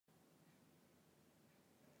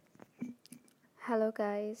Hello,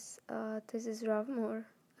 guys. This is Ravmoor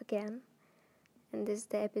again, and this is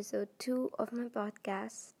the episode 2 of my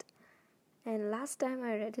podcast. And last time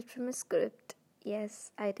I read it from a script.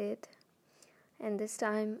 Yes, I did. And this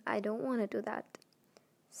time I don't want to do that.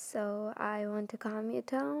 So I want to calm you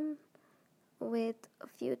down with a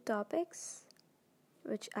few topics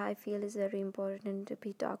which I feel is very important to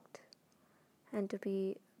be talked and to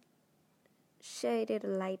be shaded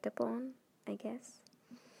light upon, I guess.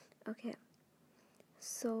 Okay.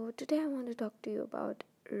 So, today I want to talk to you about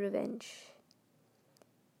revenge.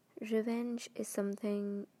 Revenge is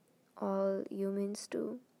something all humans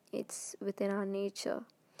do, it's within our nature,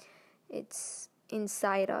 it's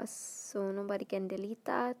inside us, so nobody can delete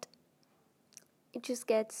that. It just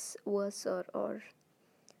gets worse or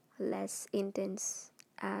less intense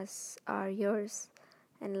as our years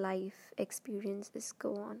and life experiences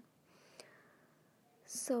go on.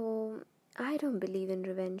 So, I don't believe in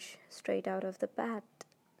revenge straight out of the bat.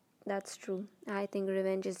 That's true. I think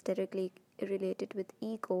revenge is directly related with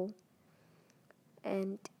ego.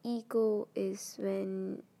 And ego is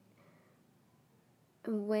when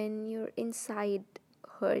your inside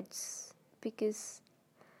hurts because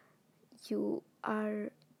you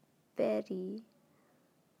are very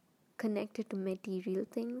connected to material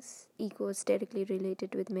things. Ego is directly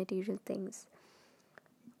related with material things.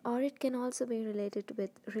 Or it can also be related with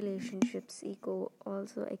relationships. Ego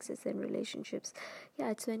also exists in relationships. Yeah,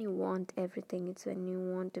 it's when you want everything. It's when you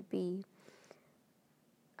want to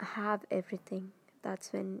have everything.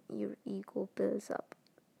 That's when your ego builds up.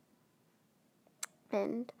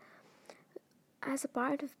 And as a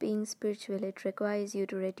part of being spiritual, it requires you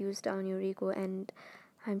to reduce down your ego, and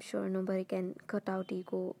I'm sure nobody can cut out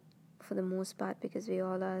ego for the most part because we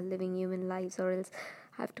all are living human lives, or else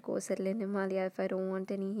I have to go settle in Himalaya if I don't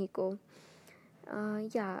want any ego.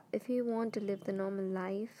 If you want to live the normal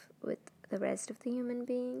life with the rest of the human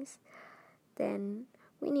beings, then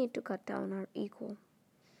we need to cut down our ego.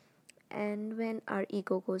 And when our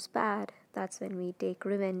ego goes bad, that's when we take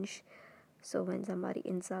revenge. So when somebody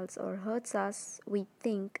insults or hurts us, we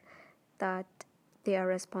think that they are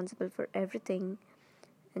responsible for everything,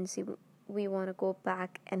 and so we want to go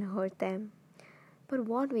back and hurt them. But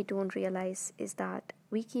what we don't realize is that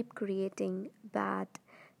we keep creating bad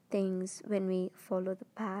things when we follow the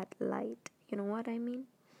bad light. You know what I mean?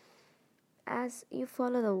 As you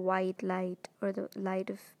follow the white light or the light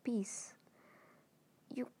of peace,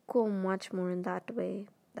 you go much more in that way.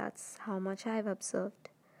 That's how much I've observed.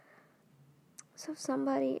 So if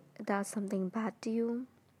somebody does something bad to you,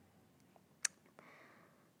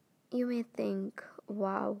 you may think,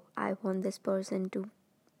 wow, I want this person to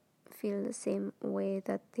feel the same way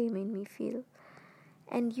that they made me feel.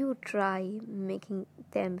 And you try making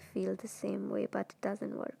them feel the same way, but it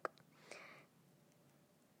doesn't work.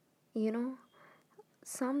 You know,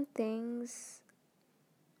 some things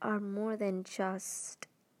are more than just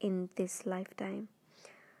in this lifetime,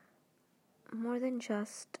 more than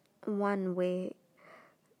just one way.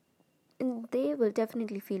 And they will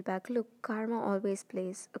definitely feel back. Look, karma always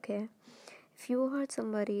plays, okay? If you hurt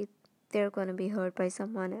somebody, they're gonna be hurt by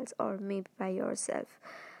someone else or maybe by yourself.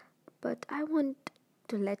 But I want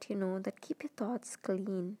to let you know that keep your thoughts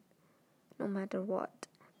clean no matter what,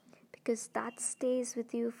 because that stays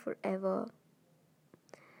with you forever.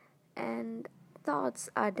 And thoughts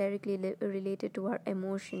are directly related to our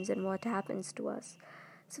emotions and what happens to us.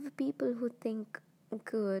 So for people who think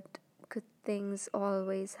good things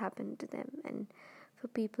always happen to them, and for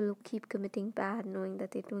people who keep committing bad knowing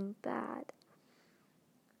that they're doing bad,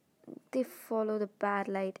 they follow the bad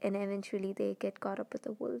light and eventually they get caught up with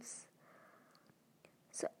the wolves.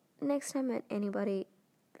 So next time when anybody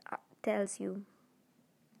tells you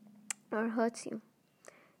or hurts you,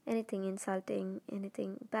 anything insulting,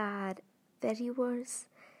 anything bad, very worse,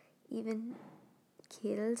 even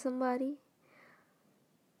kill somebody,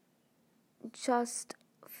 just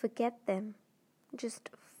forget them. Just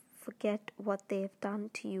forget what they have done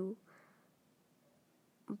to you.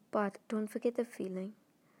 But don't forget the feeling.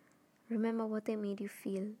 Remember what they made you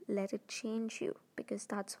feel. Let it change you, because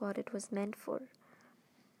that's what it was meant for.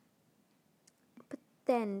 But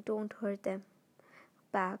then don't hurt them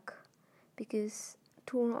back, because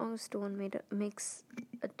two wrongs doesn't make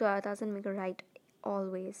a right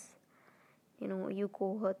always. You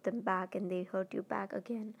go hurt them back and they hurt you back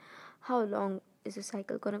again. How long is the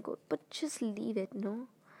cycle gonna go? But just leave it, no?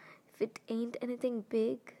 If it ain't anything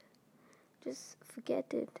big, just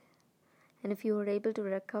forget it. And if you are able to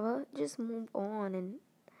recover, just move on and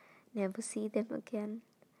never see them again.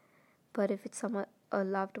 But if it's a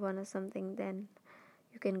loved one or something, then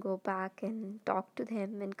you can go back and talk to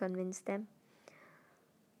them and convince them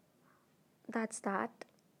that's that.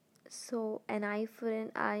 So, an eye for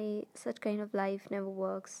an eye, such kind of life never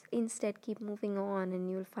works. Instead, keep moving on and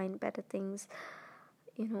you'll find better things.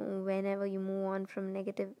 Whenever you move on from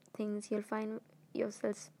negative things, you'll find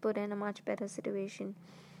yourselves put in a much better situation.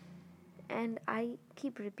 And I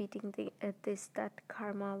keep repeating this, that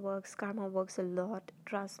karma works a lot,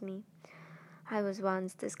 trust me. I was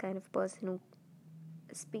once this kind of person who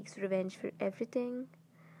speaks revenge for everything,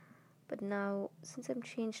 but now, since I'm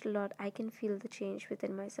changed a lot, I can feel the change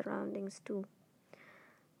within my surroundings too.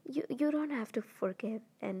 You don't have to forgive,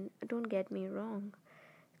 and don't get me wrong.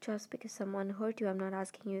 Just because someone hurt you, I'm not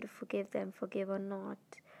asking you to forgive them, forgive or not.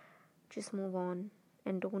 Just move on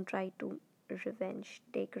and don't try to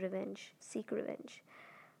take revenge, seek revenge.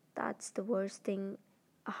 That's the worst thing.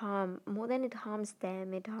 Harm more than it harms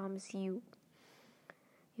them, it harms you.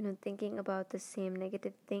 Thinking about the same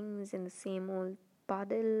negative things in the same old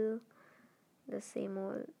puddle, the same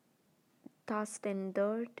old dust and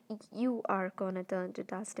dirt, you are gonna turn to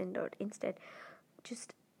dust and dirt instead.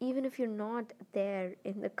 Just even if you're not there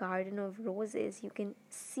in the garden of roses, you can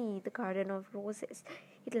see the garden of roses.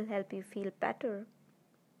 It'll help you feel better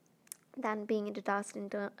than being into dust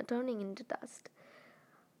and turning into dust.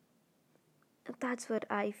 That's what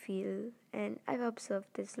I feel, and I've observed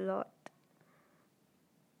this a lot.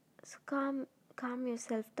 So calm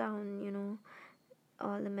yourself down.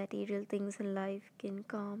 All the material things in life can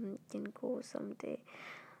come, can go someday.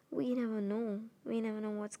 We never know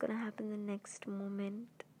what's gonna happen the next moment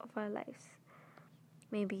of our lives.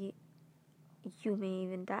 Maybe you may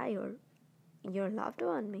even die, or your loved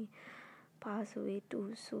one may pass away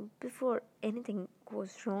too. So before anything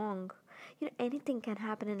goes wrong, anything can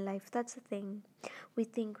happen in life. That's the thing. We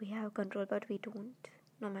think we have control, but we don't.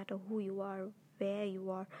 No matter who you are, where you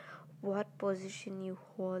are, what position you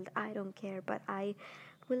hold, I don't care, but I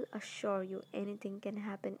will assure you anything can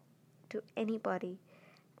happen to anybody,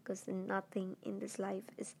 because nothing in this life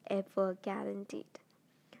is ever guaranteed.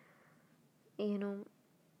 You know,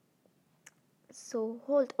 so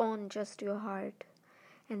hold on just to your heart.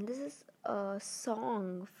 And this is a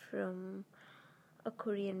song from a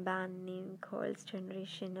Korean band named Girls'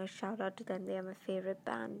 Generation. A shout out to them, they are my favorite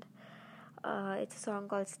band. It's a song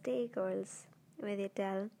called Stay Girls, where they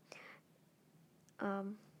tell,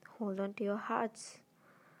 um, hold on to your hearts,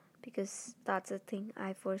 because that's the thing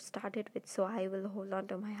I first started with. So I will hold on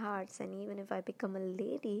to my hearts, and even if I become a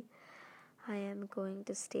lady, I am going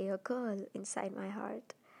to stay a girl inside my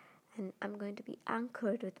heart, and I'm going to be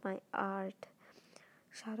anchored with my art.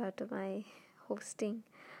 Shout out to my hosting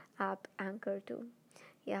app, Anchor, too.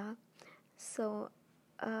 Yeah, so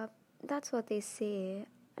uh, that's what they say.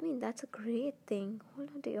 I mean, that's a great thing. Hold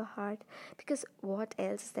on to your heart, because what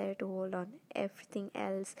else is there to hold on? Everything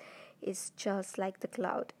else is just like the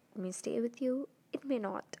cloud. It may stay with you, it may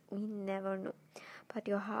not. We never know. But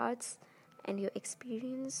your hearts and your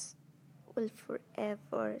experience will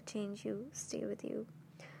forever change you, stay with you.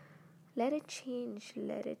 Let it change,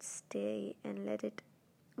 let it stay, and let it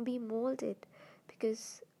be molded,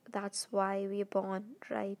 because that's why we are born,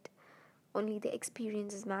 right? Only the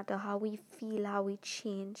experiences matter, how we feel, how we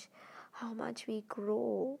change, how much we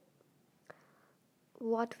grow,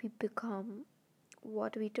 what we become,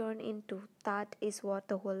 what we turn into. That is what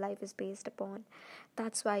the whole life is based upon.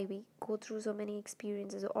 That's why we go through so many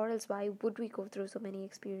experiences, or else why would we go through so many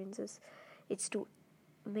experiences? It's to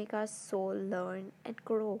make our soul learn and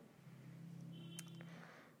grow.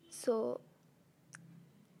 So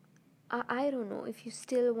I don't know, if you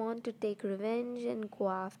still want to take revenge and go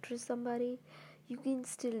after somebody, you can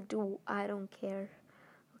still do. I don't care.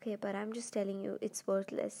 Okay, but I'm just telling you it's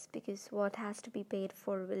worthless, because what has to be paid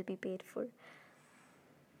for will be paid for.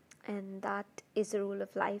 And that is the rule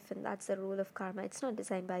of life, and that's the rule of karma. It's not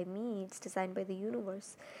designed by me, it's designed by the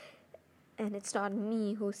universe. And it's not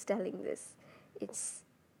me who's telling this. It's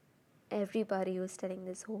everybody who's telling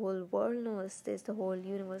this. Whole world knows this, the whole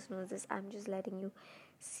universe knows this. I'm just letting you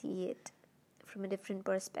see it from a different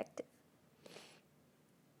perspective.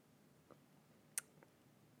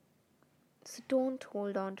 So don't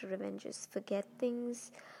hold on to revenges. Forget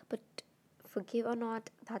things, but forgive or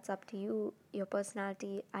not, that's up to you, your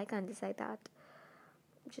personality. I can't decide that.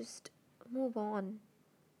 Just move on,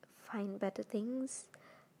 find better things,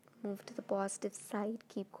 move to the positive side,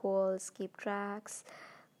 keep goals, keep tracks,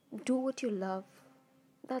 do what you love.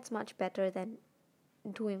 That's much better than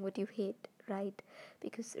doing what you hate, right?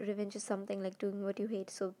 Because revenge is something like doing what you hate.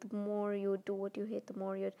 So the more you do what you hate, the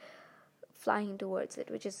more you're flying towards it,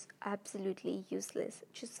 which is absolutely useless.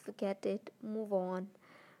 Just forget it, move on.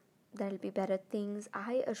 There'll be better things,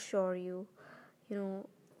 I assure you. You know,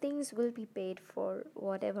 things will be paid for.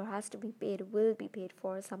 Whatever has to be paid will be paid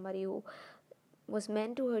for. Somebody who was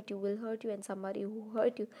meant to hurt you will hurt you, and somebody who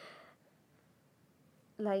hurt you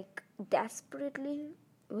like desperately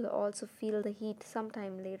will also feel the heat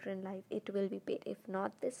sometime later in life. It will be paid, if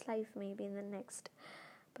not this life, maybe in the next.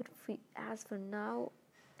 But as for now,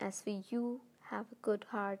 as for you, have a good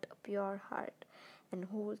heart, a pure heart, and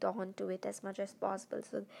hold on to it as much as possible.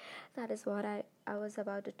 So that is what I was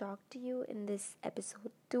about to talk to you in this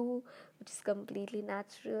episode 2, which is completely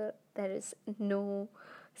natural. There is no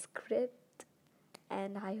script,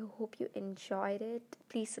 and I hope you enjoyed it.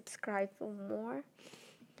 Please subscribe for more,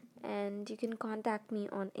 and you can contact me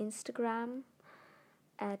on Instagram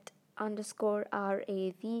at underscore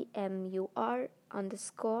RAVMUR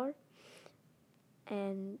underscore.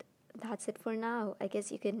 And that's it for now. I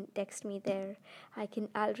guess you can text me there.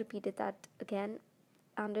 I'll repeat it that again,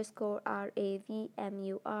 underscore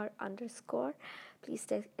RAVMUR underscore. Please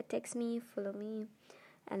text me, follow me,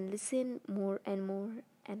 and listen more and more,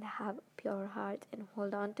 and have a pure heart and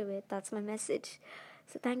hold on to it. That's my message.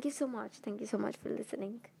 So thank you so much. Thank you so much for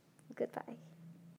listening. Goodbye.